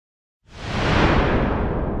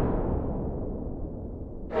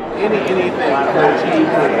Perfect.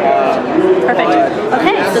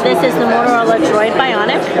 Okay, so this is the Motorola Droid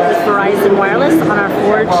Bionic with Verizon Wireless on our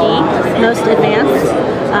 4G most advanced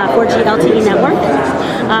 4G LTE network.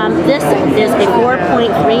 This is a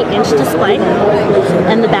 4.3-inch display.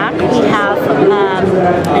 In the back, we have an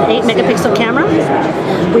 8-megapixel camera.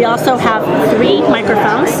 We also have 3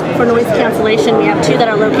 microphones for noise cancellation. We have 2 that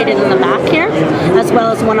are located in the back here, as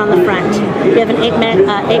well as 1 on the front. We have an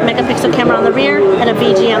 8-megapixel camera on the rear and a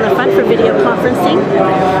VG on the front for video conferencing.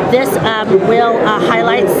 This will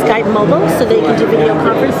highlight Skype Mobile so that you can do video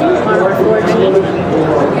conferencing on our 4G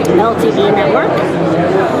LTE network.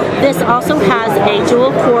 This also has a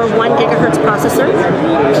dual-core 1 gigahertz processor,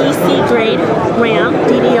 PC-grade RAM,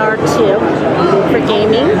 DDR2 for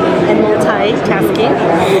gaming and multitasking,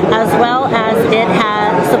 as well as it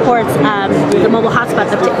supports the mobile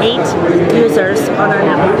hotspot up to 8 users on our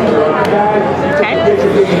network. Okay.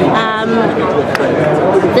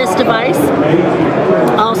 This device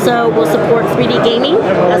also will support 3D gaming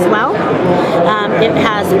as well. It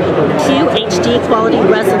has QHD quality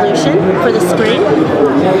resolution for the screen,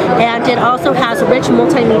 and it also has rich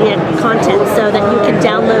multimedia content so that you can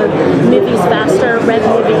download movies faster, rent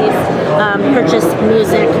movies, purchase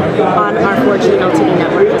music on our 4G LTE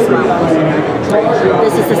network as well.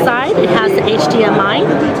 This is the side. It has the HDMI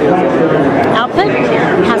output.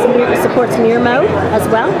 It supports mirror mode as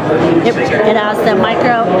well. It has the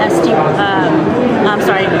micro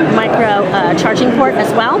charging port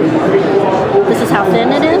as well. This is how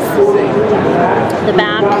thin it is. The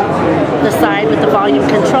back, the side with the volume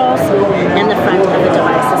controls, and the front of the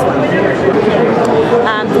device as well.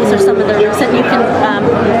 These are some of the recent. You can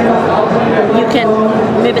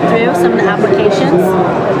move it through some of the applications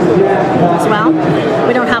as well.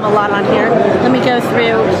 We don't have a lot on here. Let me go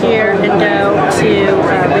through here and go to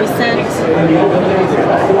recent,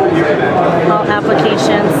 all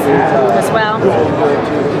applications as well.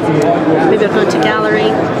 Maybe I'll go to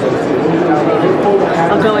gallery.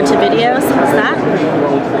 I'll go into videos. How's that?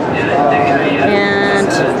 And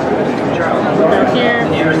we'll go here.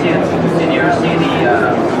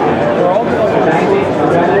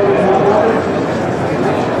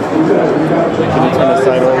 Can you turn the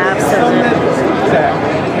side over? Absolutely.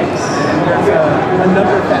 A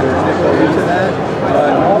number of factors that go into that,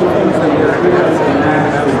 but all the things that you're